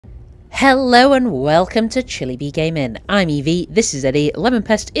Hello and welcome to Chili Bee Gaming. I'm Evie, this is Eddie, Lemon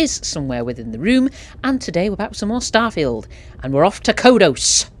Pest is somewhere within the room, and today we're back with some more Starfield, and we're off to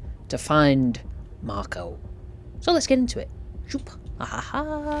Kodos to find Marco. So let's get into it. Shoop. Ha ha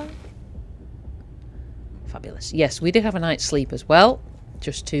ha. Fabulous. Yes, we did have a night's sleep as well,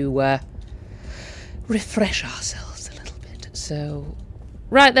 just to refresh ourselves a little bit. So,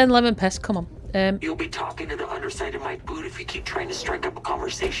 right then, Lemon Pest, come on. You'll be talking to the underside of my boot if you keep trying to strike up a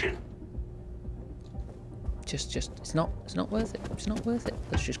conversation. Just, it's not worth it. It's not worth it.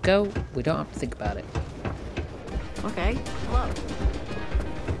 Let's just go. We don't have to think about it. Okay, hello.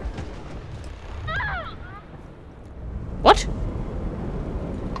 What?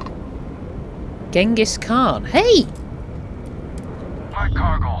 Genghis Khan. Hey! My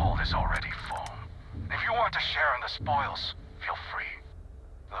cargo hold is already full. If you want to share in the spoils, feel free.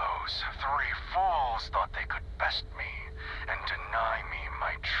 Those three fools thought they could best me and deny me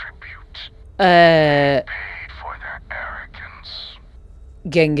my tribute. Paid for their arrogance.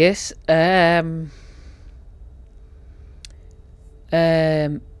 Genghis,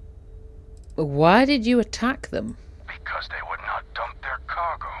 why did you attack them? Because they would not dump their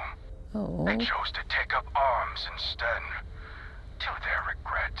cargo. Oh. They chose to take up arms instead. To their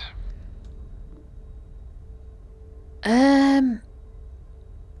regret.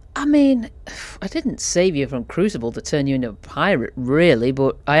 I mean, I didn't save you from Crucible to turn you into a pirate, really,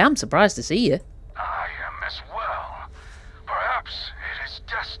 but I am surprised to see you. I am as well. Perhaps it is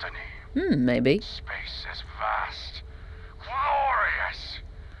destiny. Maybe. Space is vast. Glorious.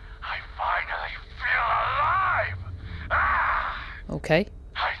 I finally feel alive. Ah! Okay.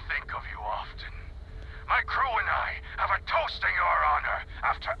 I think of you often. My crew and I have a toast in your honor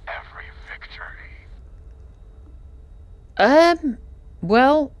after every victory.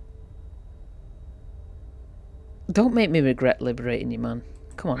 Well, don't make me regret liberating you, man.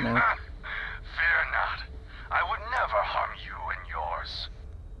 Come on now. Fear not. I would never harm you and yours.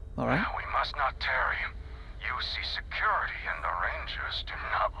 Alright. Now we must not tarry. You see security and the Rangers do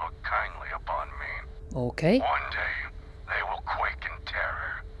not look kindly upon me. Okay. One day, they will quake in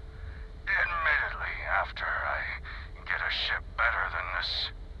terror. Admittedly, after I get a ship better than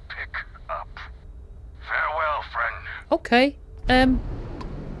this, pick up. Farewell, friend. Okay.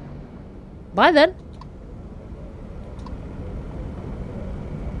 Bye then.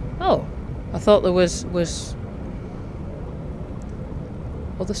 Oh, I thought there was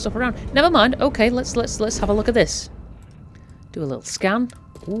other stuff around. Never mind. Okay, let's have a look at this. Do a little scan.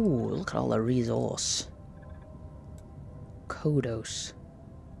 Ooh, look at all the resource. Kodos.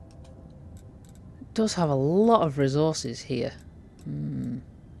 It does have a lot of resources here.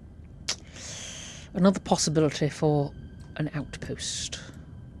 Another possibility for an outpost.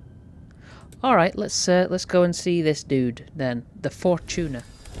 All right, let's go and see this dude then, the Fortuna.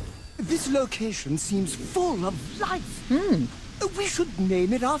 This location seems full of life. We should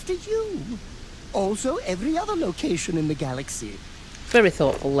name it after you. Also, every other location in the galaxy. Very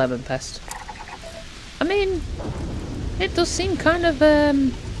thoughtful, Lemon Pest. I mean, it does seem kind of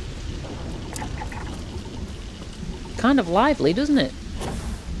lively, doesn't it?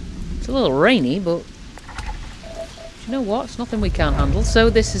 It's a little rainy, but you know what? It's nothing we can't handle.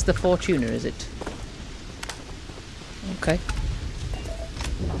 So this is the Fortuna, is it? Okay.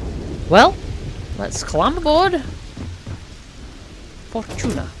 Well, let's climb aboard.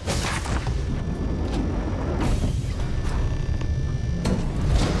 Fortuna.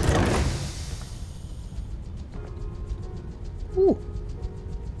 Ooh.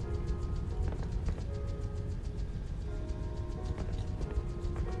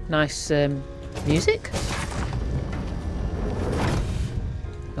 Nice music.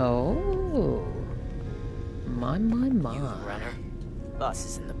 Oh. My. You runner. Bus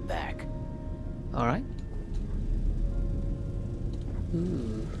is in the back. Alright.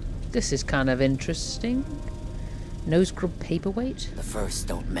 Ooh. This is kind of interesting. Nose grub paperweight. The first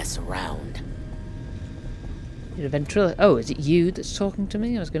don't mess around. You're a ventriloquist. Oh, is it you that's talking to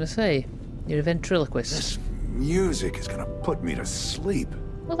me? I was going to say. You're a ventriloquist. This music is gonna put me to sleep.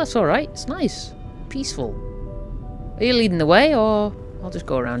 Well, that's alright. It's nice. Peaceful. Are you leading the way, or I'll just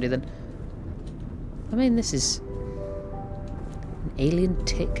go around you then? I mean, this is an alien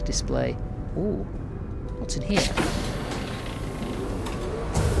tick display. Ooh. What's in here?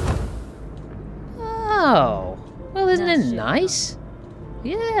 Oh. Well, isn't it nice?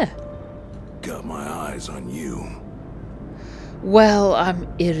 Yeah. Got my eyes on you. Well, I'm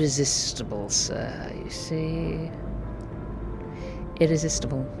irresistible, sir, you see.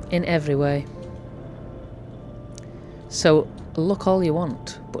 Irresistible in every way. So, look all you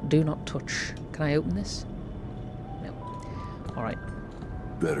want, but do not touch. Can I open this? No. Alright.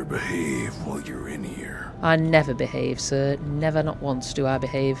 better behave while you're in here. I never behave, sir. Never, not once do I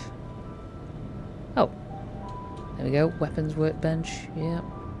behave. Oh. There we go. Weapons workbench. Yeah.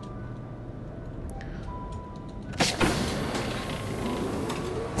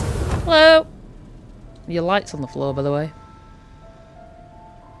 Hello! Your light's on the floor, by the way.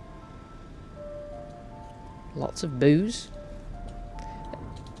 Lots of booze.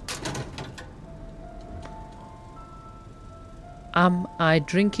 Am I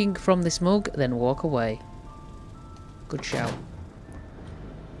drinking from this mug? Then walk away. Good shout.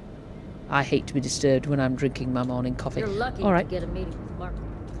 I hate to be disturbed when I'm drinking my morning coffee. You're lucky All right. to get a meeting with Mark.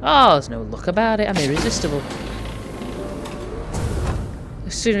 Oh, there's no luck about it. I'm irresistible.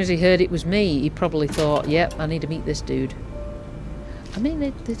 As soon as he heard it was me, he probably thought, yep, I need to meet this dude. I mean,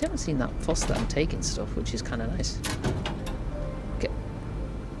 they don't seem that fussed that I'm taking stuff, which is kind of nice. Okay.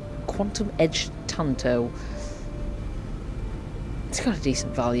 Quantum Edge Tanto. It's got a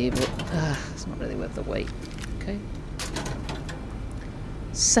decent value, but it's not really worth the wait. Okay.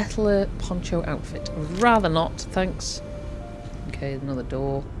 Settler poncho outfit. I would rather not, thanks. Okay, another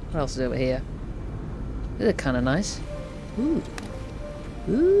door. What else is over here? They're kind of nice. Ooh.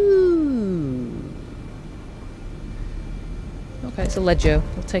 Ooh. Okay, it's a Legio.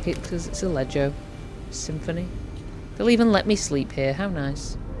 We'll take it because it's a Legio. Symphony. They'll even let me sleep here. How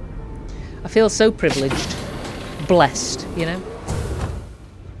nice. I feel so privileged. Blessed, you know?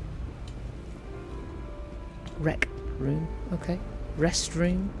 Rec room. Okay.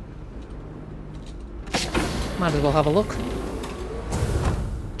 Restroom. Might as well have a look.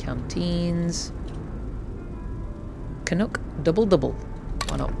 Canteens. Canuck. Double.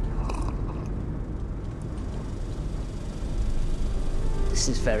 Why not? This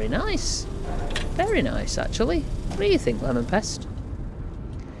is very nice. Very nice, actually. What do you think, Lemon Pest?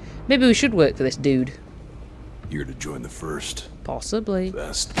 Maybe we should work for this dude. You're to join the first. Possibly.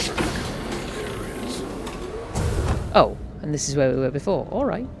 Best bird company there is. Oh, and this is where we were before.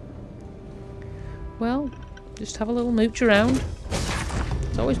 Alright. Well, just have a little mooch around.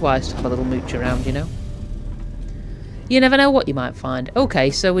 It's always wise to have a little mooch around, you know. You never know what you might find.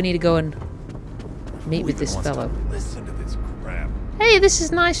 Okay, so we need to go and meet with this fellow. Listen to this crap. Hey, this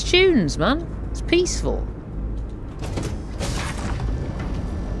is nice tunes, man. It's peaceful.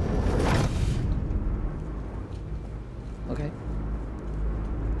 Okay.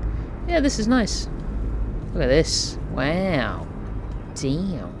 Yeah, this is nice. Look at this. Wow.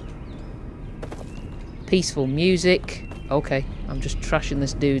 Damn. Peaceful music. Okay, I'm just trashing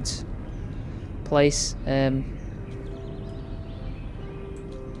this dude's place. There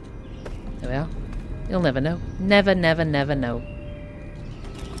we are. You'll never know. Never know.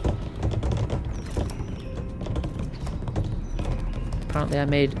 Apparently I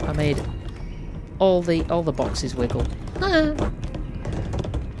made all the boxes wiggle. Ah.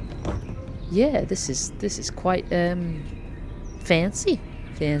 Yeah, this is quite fancy.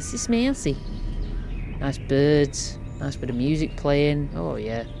 Fancy smancy. Nice birds. Nice bit of music playing. Oh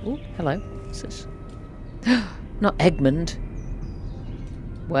yeah. Oh, hello. What's this? Not Egmont.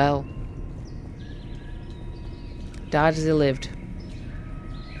 Well. Died as he lived.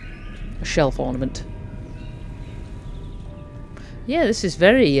 A shelf ornament. Yeah, this is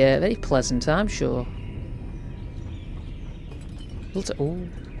very, very pleasant, I'm sure. Oh,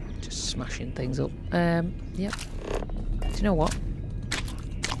 just smashing things up. Yep. Do you know what?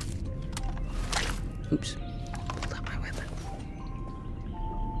 Oops. Pulled out my weapon.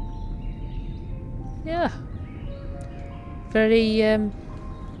 Yeah. Very,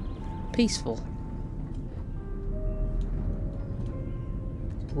 peaceful.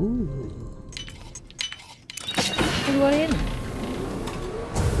 Ooh. Anyone in?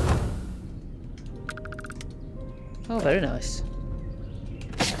 Oh, very nice.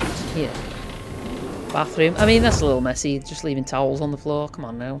 Here. Bathroom. I mean, that's a little messy. Just leaving towels on the floor. Come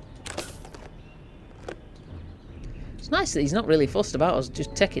on now. It's nice that he's not really fussed about us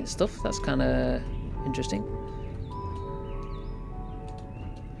just taking stuff. That's kind of interesting.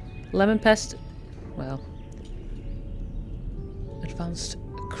 Lemon Pest. Well. Advanced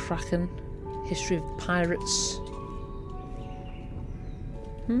Kraken. History of Pirates.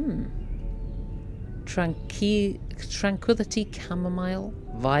 Tranquility Chamomile.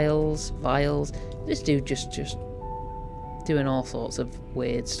 Vials. This dude just doing all sorts of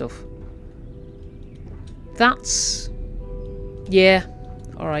weird stuff. That's... yeah.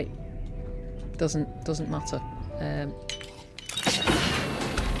 Alright. Doesn't matter.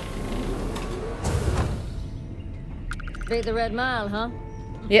 Beat the Red Mile, huh?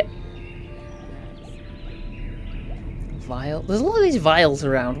 Yep. Vial. There's a lot of these vials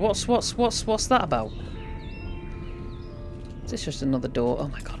around. What's that about? this just another door? Oh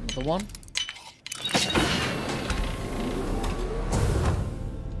my god, another one.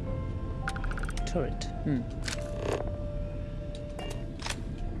 Turret.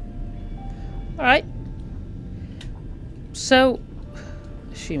 Alright. So,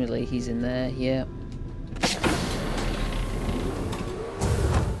 assumedly he's in there, yeah.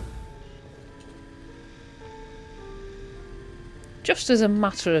 Just as a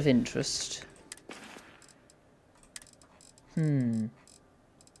matter of interest.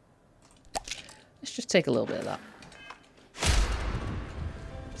 Let's just take a little bit of that.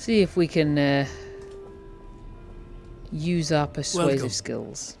 See if we can use our persuasive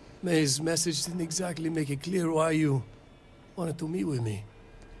skills. May's message didn't exactly make it clear why you wanted to meet with me.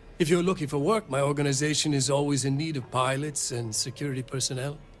 If you're looking for work, my organization is always in need of pilots and security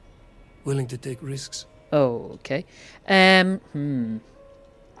personnel. Willing to take risks. Oh, okay.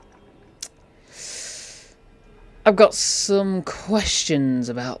 I've got some questions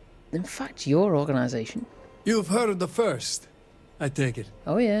about, in fact, your organization. You've heard of the First, I take it.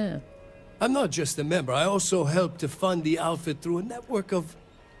 Oh, yeah. I'm not just a member. I also help to fund the outfit through a network of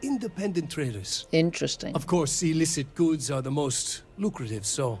independent traders. Interesting. Of course, illicit goods are the most lucrative,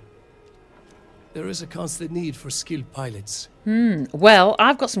 so there is a constant need for skilled pilots. Well,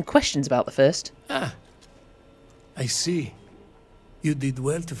 I've got some questions about the First. Ah, I see. You did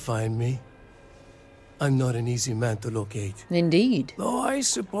well to find me. I'm not an easy man to locate. Indeed. Though I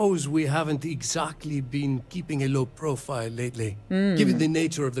suppose we haven't exactly been keeping a low profile lately. Given the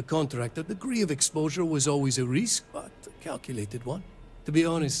nature of the contract, a degree of exposure was always a risk, but a calculated one. To be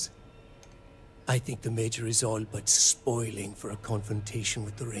honest, I think the Major is all but spoiling for a confrontation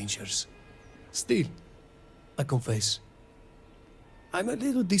with the Rangers. Still, I confess, I'm a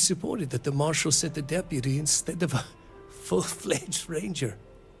little disappointed that the Marshal sent a deputy instead of a full-fledged Ranger.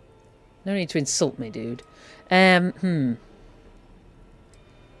 No need to insult me, dude. Why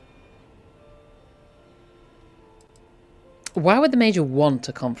would the Major want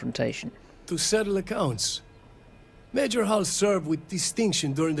a confrontation? To settle accounts. Major Hall served with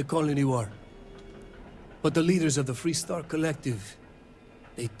distinction during the Colony War. But the leaders of the Free Star Collective,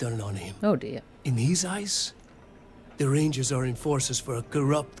 they turned on him. Oh dear. In his eyes, the Rangers are enforcers for a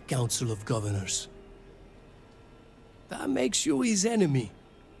corrupt Council of Governors. That makes you his enemy.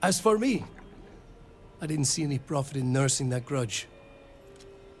 As for me, I didn't see any profit in nursing that grudge.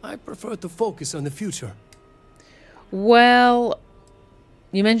 I prefer to focus on the future. Well,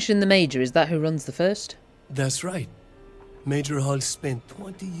 you mentioned the Major. Is that who runs the First? That's right. Major Hall spent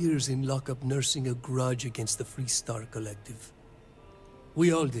 20 years in lockup nursing a grudge against the Free Star Collective.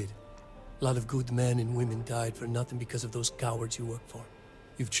 We all did. A lot of good men and women died for nothing because of those cowards you work for.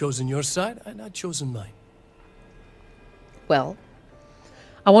 You've chosen your side, and I've chosen mine. Well,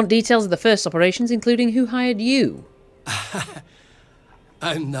 I want details of the First operations, including who hired you.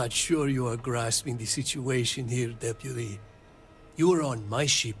 I'm not sure you are grasping the situation here, Deputy. You were on my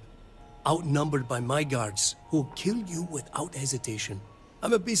ship, outnumbered by my guards, who killed you without hesitation.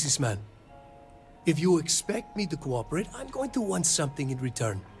 I'm a businessman. If you expect me to cooperate, I'm going to want something in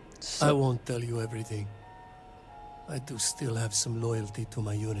return. I won't tell you everything. I do still have some loyalty to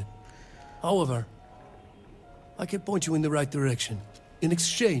my unit. However, I can point you in the right direction. In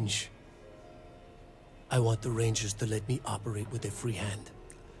exchange, I want the Rangers to let me operate with a free hand.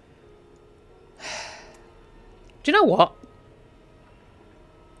 Do you know what?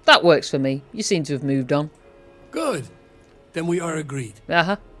 That works for me. You seem to have moved on. Good. Then we are agreed.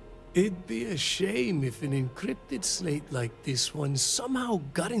 Uh-huh. It'd be a shame if an encrypted slate like this one somehow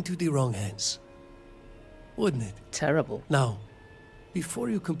got into the wrong hands. Wouldn't it? Terrible. Now, before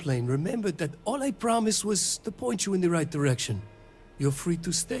you complain, remember that all I promised was to point you in the right direction. You're free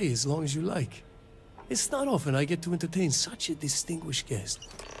to stay as long as you like. It's not often I get to entertain such a distinguished guest.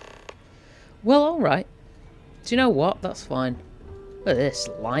 Well, alright. Do you know what? That's fine. Look at this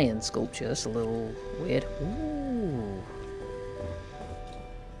lion sculpture. That's a little weird. Ooh.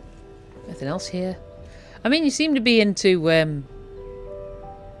 Anything else here? I mean, you seem to be into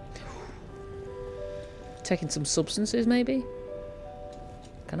taking some substances, maybe?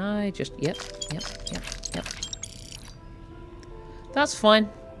 Can I just... Yep. That's fine.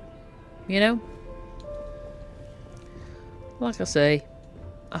 You know? Like I say,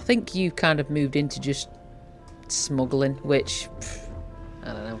 I think you kind of moved into just smuggling, which...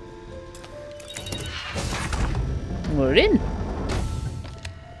 I don't know. We're in.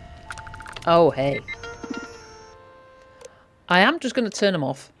 Oh, hey. I am just going to turn them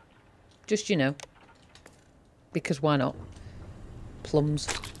off. Just, you know. Because why not? Plums.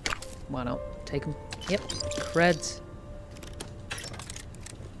 Why not? Take them. Yep. Creds.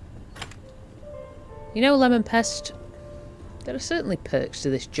 You know, Lemon Pest, There are certainly perks to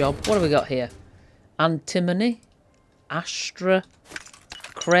this job. What have we got here? Antimony, Astra,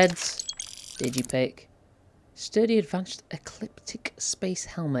 Creds, Digipick, Sturdy Advanced Ecliptic Space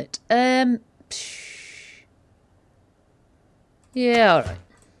Helmet. Yeah, alright.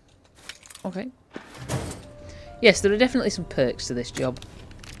 Okay. Yes, there are definitely some perks to this job.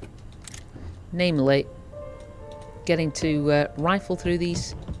 Namely, getting to rifle through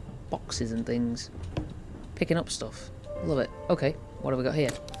these boxes and things. Picking up stuff. Love it. Okay, what have we got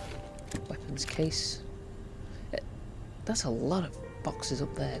here? Weapons case. That's a lot of boxes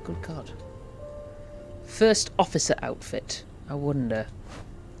up there. Good God. First officer outfit. I wonder.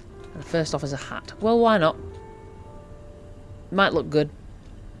 And a first officer hat. Well, why not? Might look good.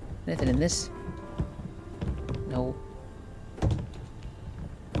 Anything in this? No.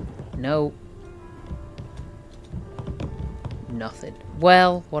 No. Nothing.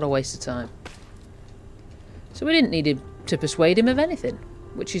 Well, what a waste of time. So we didn't need to persuade him of anything,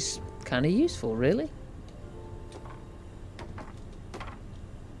 which is kind of useful, really.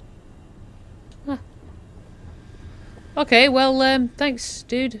 Huh. Okay, well, thanks,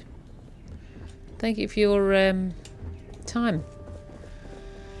 dude. Thank you for your time,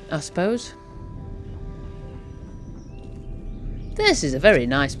 I suppose. This is a very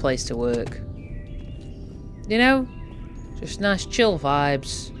nice place to work. You know? Just nice chill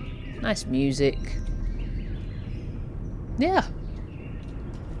vibes, nice music. Yeah.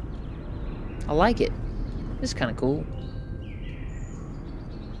 I like it. This is kind of cool.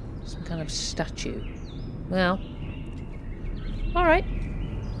 Some kind of statue. Well. Alright.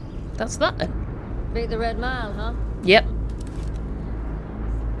 That's that then. Beat the Red Mile, huh? Yep.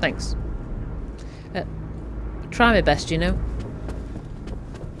 Thanks. Try my best, you know.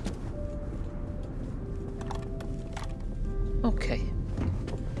 Okay.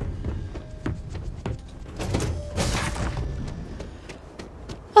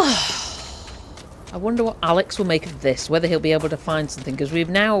 I wonder what Alex will make of this, whether he'll be able to find something, because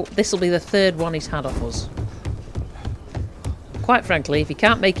this will be the third one he's had off us. Quite frankly, if he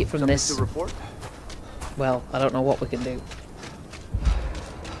can't make it from this, well, I don't know what we can do.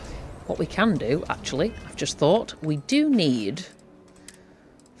 What we can do, actually, I've just thought, we do need,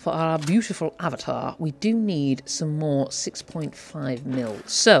 for our beautiful avatar, we do need some more 6.5 mil.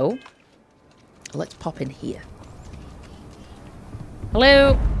 So, let's pop in here.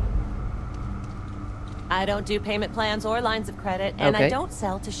 Hello? I don't do payment plans or lines of credit, and Okay. I don't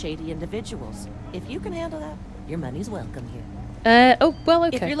sell to shady individuals. If you can handle that, your money's welcome here. Oh, well,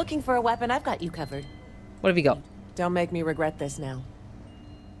 okay. If you're looking for a weapon, I've got you covered. What have you got? Don't make me regret this now.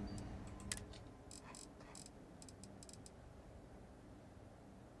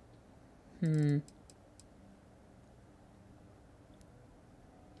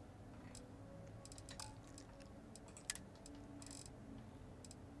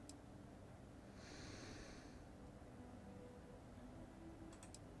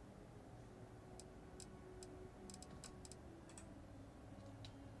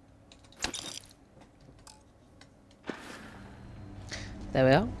 There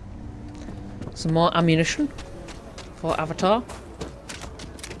we are. Some more ammunition for Avatar.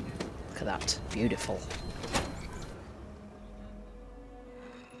 Look at that. Beautiful.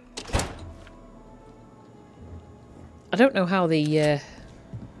 I don't know how the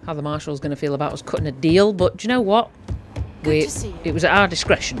marshal's going to feel about us cutting a deal, but do you know what? Good to see you. It was at our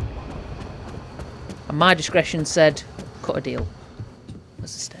discretion. And my discretion said, cut a deal.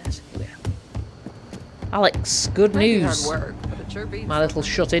 There's the stairs. Here we are. Alex, good news. Hard work, but it sure beats My little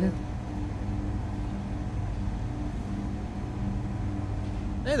shut-in.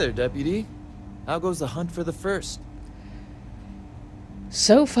 Hey there, Deputy. How goes the hunt for the first?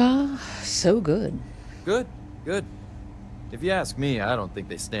 So far, so good. Good, good. If you ask me, I don't think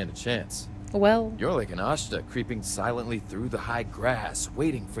they stand a chance. Well, You're like an Ashta creeping silently through the high grass,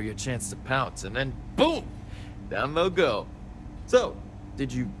 waiting for your chance to pounce, and then boom! Down they'll go. So,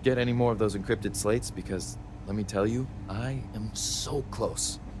 did you get any more of those encrypted slates? Because, let me tell you, I am so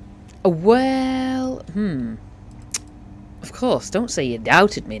close. well, Of course, don't say you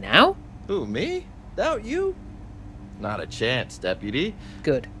doubted me now. Who, me? Doubt you? Not a chance, Deputy.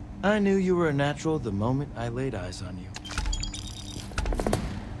 Good. I knew you were a natural the moment I laid eyes on you.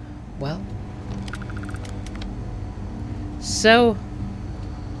 Well. So.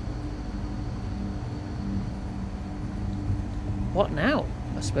 What now,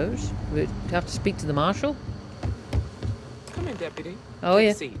 I suppose? We have to speak to the marshal? Come in, Deputy. Oh, Take a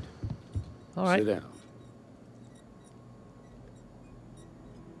yeah. seat. All right. Sit down.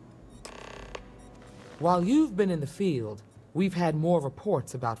 While you've been in the field, we've had more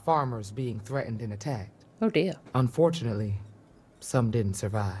reports about farmers being threatened and attacked. Oh dear. Unfortunately, Some didn't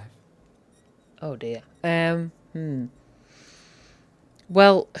survive. Oh dear.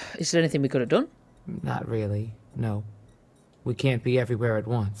 Well, is there anything we could have done? Not really, no. We can't be everywhere at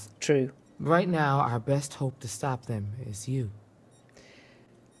once. True. Right now, our best hope to stop them is you.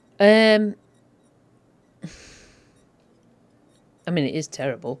 I mean, it is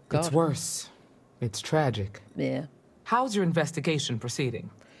terrible. God. It's worse. It's tragic. Yeah. How's your investigation proceeding?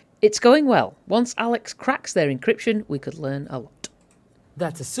 It's going well. Once Alex cracks their encryption, we could learn a lot.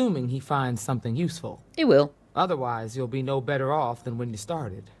 That's assuming he finds something useful. He will. Otherwise, you'll be no better off than when you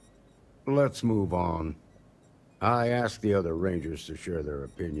started. Let's move on. I asked the other Rangers to share their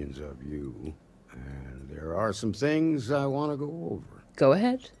opinions of you, and there are some things I want to go over. Go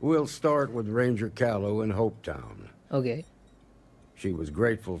ahead. We'll start with Ranger Callow in Hopetown. Okay. She was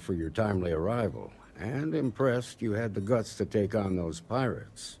grateful for your timely arrival, and impressed you had the guts to take on those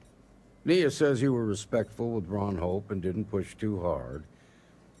pirates. Nia says you were respectful with Ron Hope and didn't push too hard.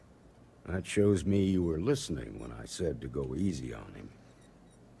 That shows me you were listening when I said to go easy on him.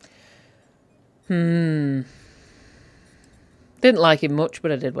 Didn't like him much,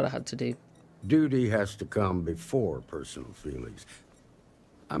 but I did what I had to do. Duty has to come before personal feelings.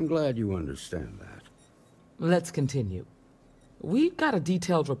 I'm glad you understand that. Let's continue. We got a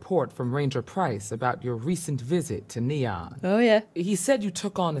detailed report from Ranger Price about your recent visit to Neon. Oh, yeah. He said you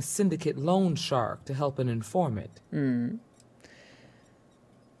took on a syndicate loan shark to help an informant.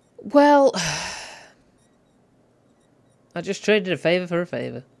 Well, I just traded a favor for a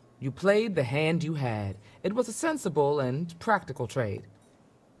favor. You played the hand you had. It was a sensible and practical trade.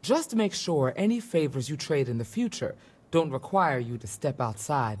 Just make sure any favors you trade in the future don't require you to step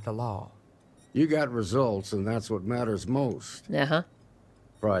outside the law. You got results, and that's what matters most. Uh-huh.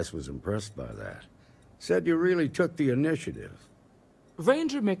 Price was impressed by that. Said you really took the initiative.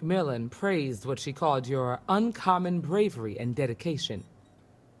 Ranger McMillan praised what she called your uncommon bravery and dedication.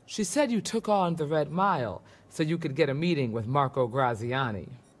 She said you took on the Red Mile so you could get a meeting with Marco Graziani.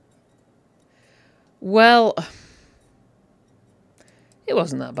 Well, it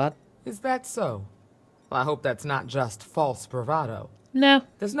wasn't that bad. Is that so? Well, I hope that's not just false bravado. No.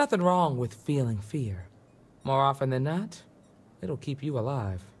 There's nothing wrong with feeling fear. More often than not, it'll keep you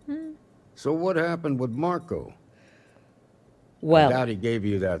alive. So what happened with Marco? Well, I doubt he gave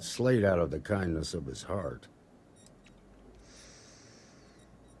you that slate out of the kindness of his heart.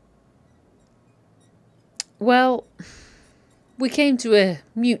 Well, we came to a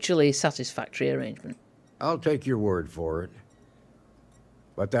mutually satisfactory arrangement. I'll take your word for it.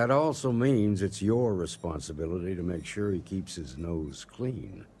 But that also means it's your responsibility to make sure he keeps his nose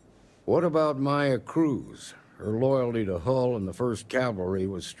clean. What about Maya Cruz? Her loyalty to Hull and the 1st Cavalry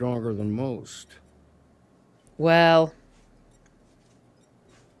was stronger than most. Well,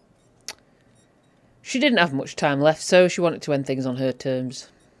 she didn't have much time left, so she wanted to end things on her terms.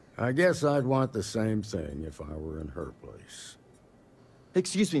 I guess I'd want the same thing if I were in her place.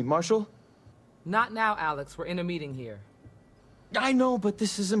 Excuse me, Marshal? Not now, Alex. We're in a meeting here. I know, but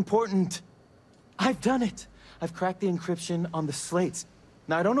this is important. I've done it. I've cracked the encryption on the slates.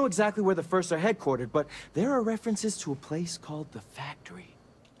 Now, I don't know exactly where the First are headquartered, but there are references to a place called the Factory.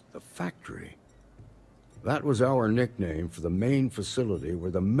 The Factory? That was our nickname for the main facility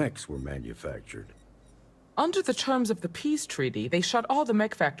where the mechs were manufactured. Under the terms of the peace treaty, they shut all the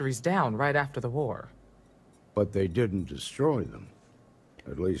mech factories down right after the war. But they didn't destroy them.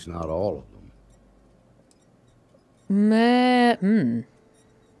 At least not all of them.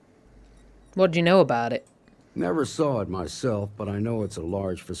 What do you know about it? Never saw it myself, but I know it's a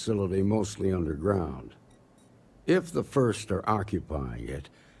large facility mostly underground. If the First are occupying it,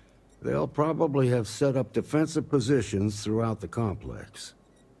 they'll probably have set up defensive positions throughout the complex.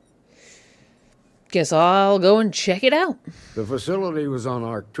 Guess I'll go and check it out. The facility was on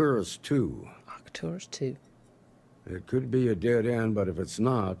Arcturus 2. Arcturus 2. It could be a dead end, but if it's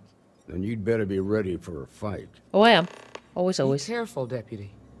not, then you'd better be ready for a fight. Oh, I am. Always, always. Be careful,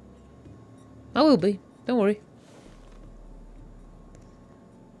 Deputy. I will be. Don't worry.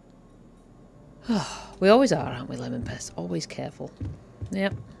 We always are, aren't we, Lemon Pest? Always careful.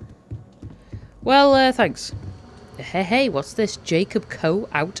 Yep. Well, thanks. Hey, what's this? Jacob Coe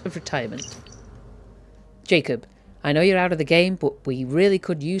out of retirement. Jacob, I know you're out of the game, but we really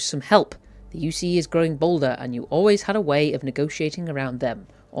could use some help. The UC is growing bolder, and you always had a way of negotiating around them,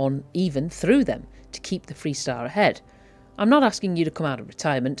 or even through them, to keep the Freestar ahead. I'm not asking you to come out of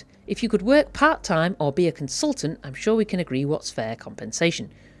retirement. If you could work part-time or be a consultant, I'm sure we can agree what's fair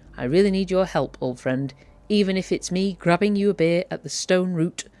compensation. I really need your help, old friend, even if it's me grabbing you a beer at the Stone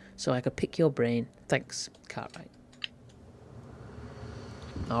Root so I could pick your brain. Thanks, Cartwright.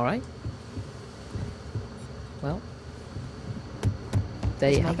 Alright. Well, There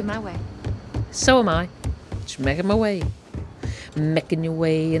you Just have making my way. So am I. Just making my way. Making your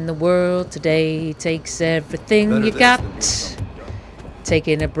way in the world today takes everything you got.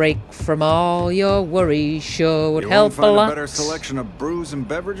 Taking a break from all your worries sure would help a lot. A better selection of brews and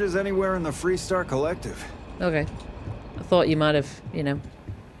beverages anywhere in the Freestar Collective. Okay. I thought you might have, you know,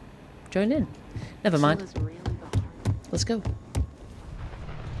 joined in. Never mind. Let's go.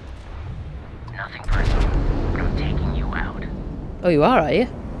 Nothing personal, but I'm taking you out. Oh, you are you?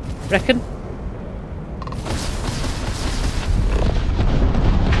 Reckon?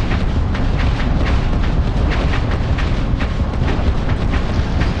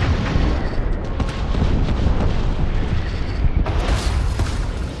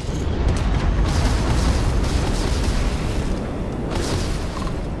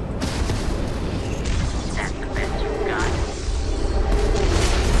 That's the best you've got.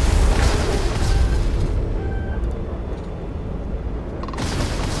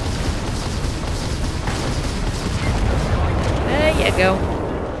 There you go.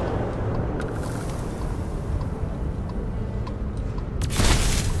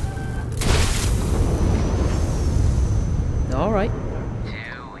 All right.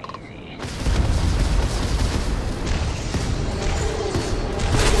 Too easy.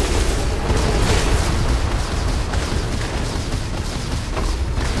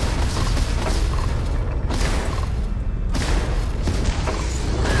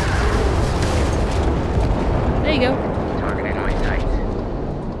 There you go. Targeting my sights.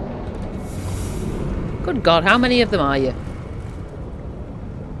 Good God, how many of them are you?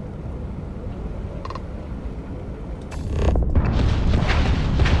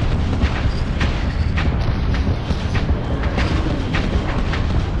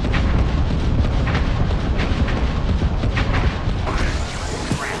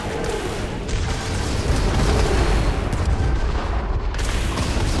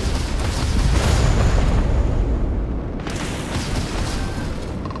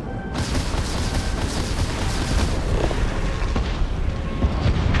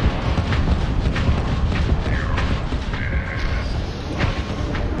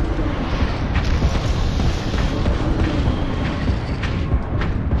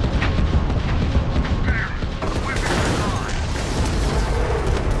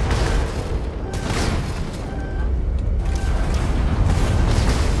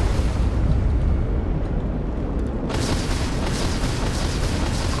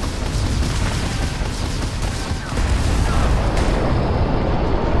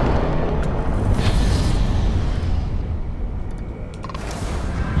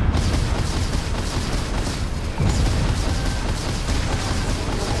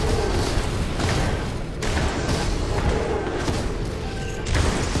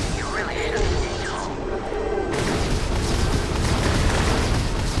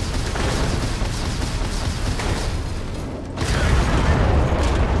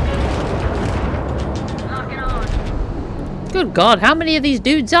 Good God, how many of these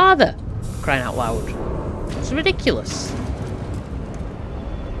dudes are there? Crying out loud. It's ridiculous.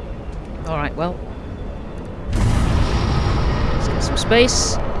 Alright, well. Let's get some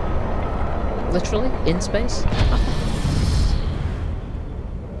space. Literally, in space.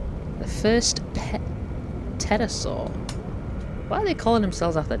 The first pterosaur. Why are they calling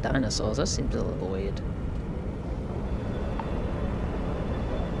themselves after dinosaurs? That seems a little weird.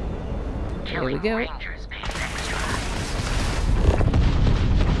 Here we go.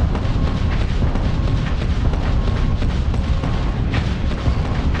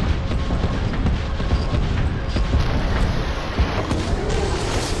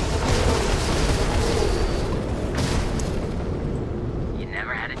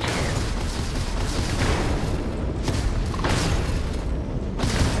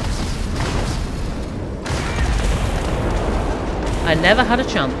 I never had a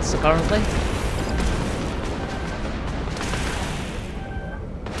chance, apparently.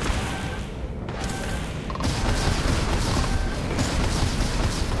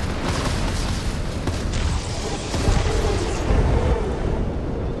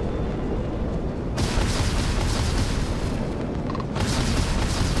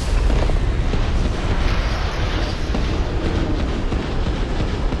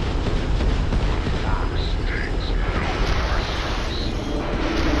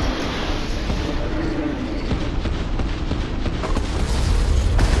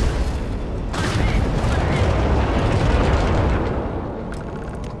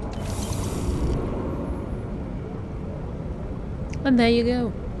 And there you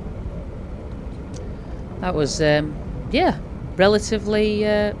go. That was, yeah, relatively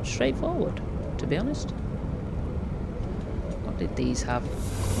straightforward, to be honest. Not did these have?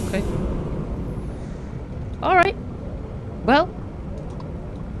 Okay. Alright. Well,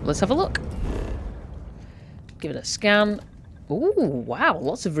 let's have a look. Give it a scan. Ooh, wow,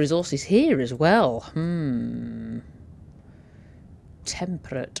 lots of resources here as well.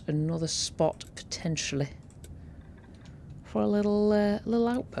 Temperate, another spot potentially for a little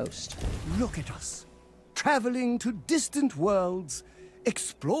outpost. Look at us, traveling to distant worlds,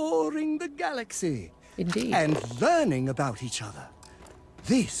 exploring the galaxy. Indeed. And learning about each other.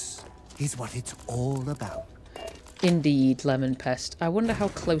 This is what it's all about. Indeed, Lemon Pest. I wonder how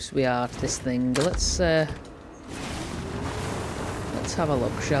close we are to this thing. Let's have a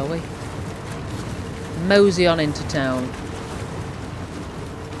look, shall we? Mosey on into town.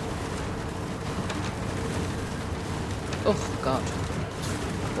 Oh, God.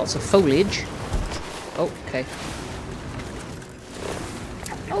 Lots of foliage. Okay.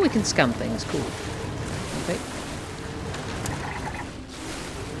 Oh, we can scan things. Cool. Okay.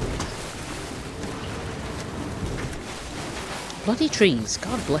 Bloody trees.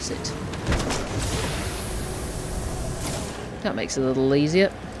 God bless it. That makes it a little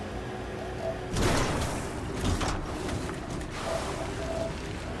easier.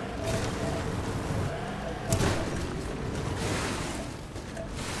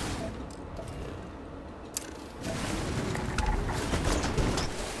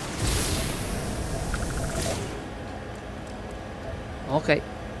 Okay.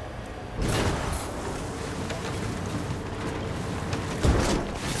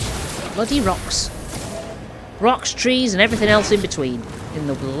 Bloody rocks. Rocks, trees, and everything else in between. In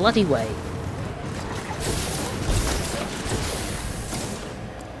the bloody way.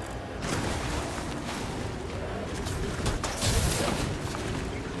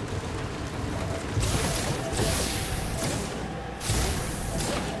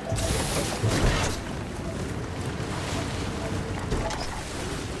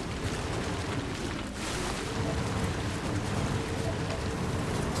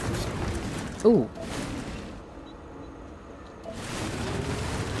 Ooh.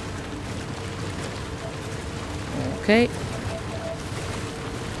 Okay.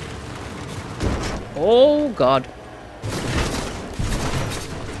 Oh, God.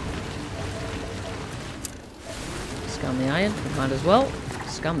 Scan the iron. We might as well.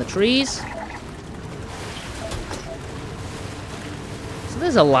 Scan the trees. So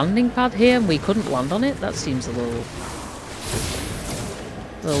there's a landing pad here and we couldn't land on it? That seems a little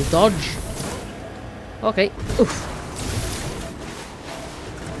dodge. Okay. Oof.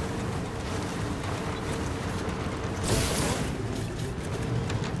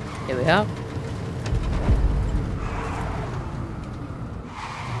 Here we are.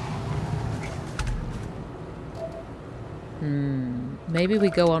 Maybe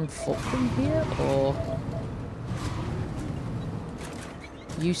we go on foot from here, or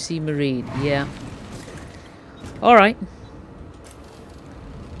UC Marine, yeah. Alright.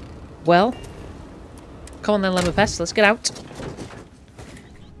 Well, come on then, Lemon Pest, let's get out.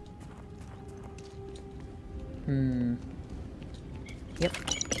 Yep.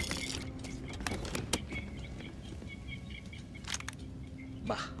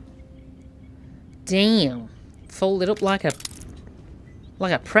 Bah. Damn. Folded up like a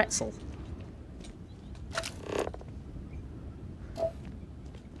pretzel.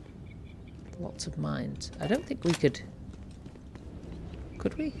 Lots of mines. I don't think we could.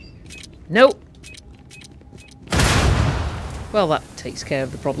 Could we? Nope. Well, that takes care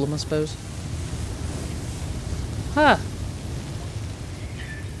of the problem, I suppose. Huh.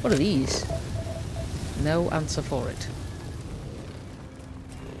 What are these? No answer for it.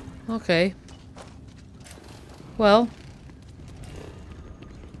 Okay. Well.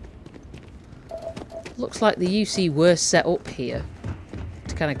 Looks like the UC were set up here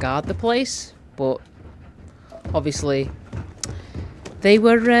to kind of guard the place, but obviously they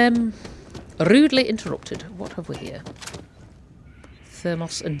were rudely interrupted. What have we here?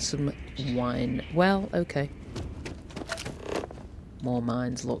 Thermos and some wine. Well, okay. More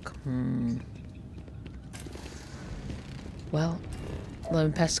mines, look. Well,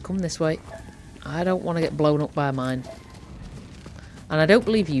 Lemon Pest, come this way. I don't want to get blown up by a mine. And I don't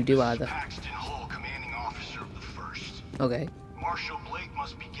believe you do either. Okay. Marshal Blake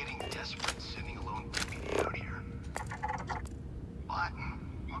must be getting desperate sending a lone deputy out here. But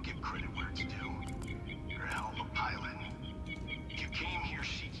I'll give credit where it's due. You're a hell of a pilot. You came here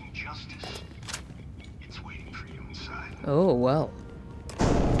seeking justice. It's waiting for you inside. Oh, well.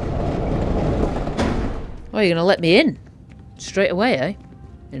 Oh, you're gonna let me in? Straight away, eh?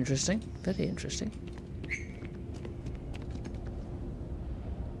 Interesting. Very interesting.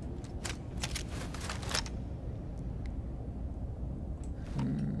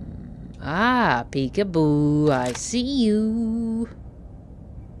 Ah, peekaboo, I see you.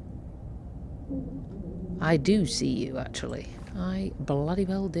 I do see you, actually. I bloody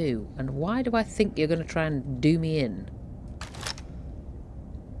well do. And why do I think you're going to try and do me in?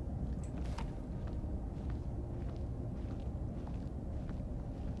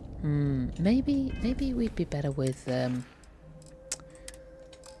 Maybe we'd be better with the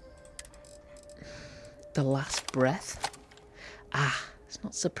last breath. Ah, it's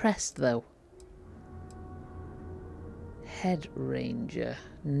not suppressed though. Head Ranger.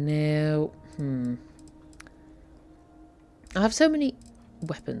 No. I have so many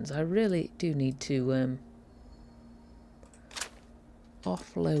weapons. I really do need to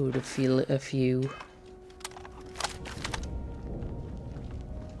offload a few.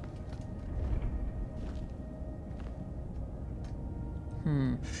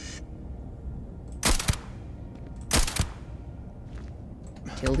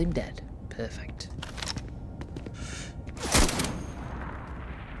 Killed him dead. Perfect.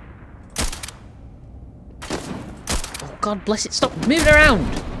 Oh, God bless it. Stop moving around.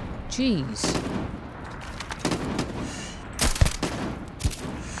 Jeez.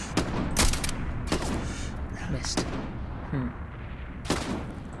 Missed.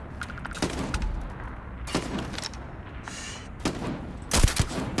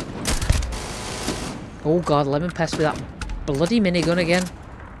 Oh God, lemon pest with that bloody minigun again.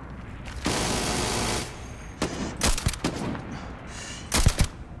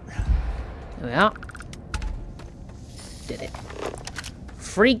 There we are. Did it.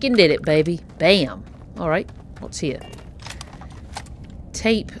 Freaking did it, baby. Bam. Alright, what's here?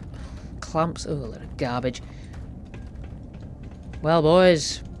 Tape. Clamps. Oh, a lot of garbage. Well,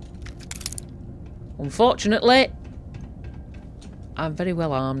 boys. Unfortunately, I'm very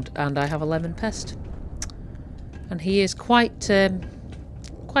well armed and I have a lemon pest. And he is quite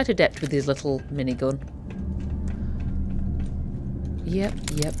adept with his little minigun. Yep.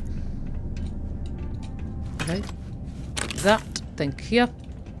 Okay. That, thank you.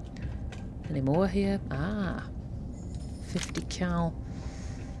 Any more here? Ah. 50 cal.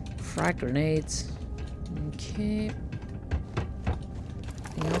 Frag grenades. Okay.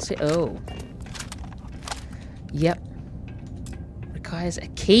 Anything else here? Oh. Yep. Requires a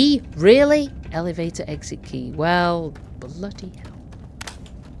key? Really? Elevator exit key. Well, bloody hell.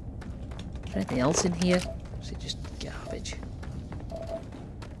 Is there anything else in here? Or is it just garbage?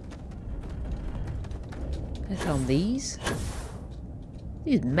 I found these.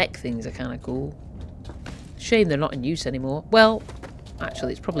 These mech things are kind of cool. Shame they're not in use anymore. Well,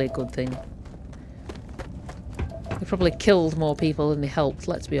 actually, it's probably a good thing. They probably killed more people than they helped,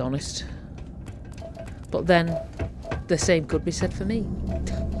 let's be honest. But then, the same could be said for me.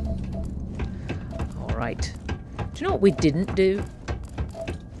 Alright. Do you know what we didn't do?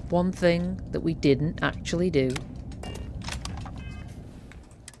 One thing that we didn't actually do.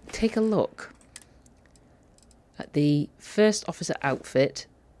 Take a look at the first officer outfit.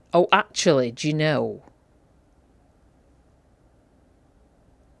 Oh, actually, do you know?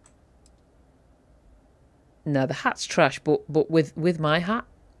 No, the hat's trash, but with my hat,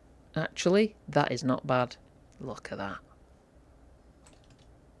 actually, that is not bad. Look at that.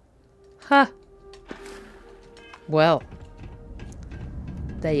 Ha! Well,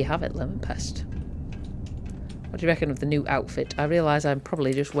 there you have it, Lemon Pest. What do you reckon of the new outfit? I realise I'm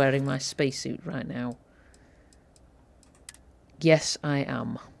probably just wearing my spacesuit right now. Yes, I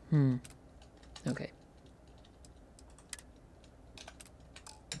am. Okay.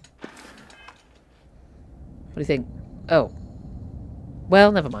 What do you think? Oh.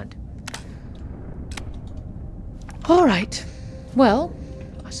 Well, never mind. Alright. Well,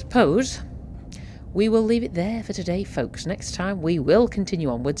 I suppose we will leave it there for today, folks. Next time we will continue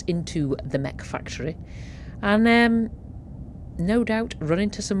onwards into the mech factory. And, no doubt run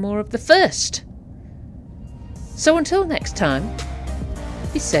into some more of the first. So until next time,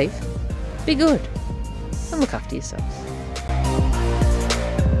 be safe, be good, and look after yourselves.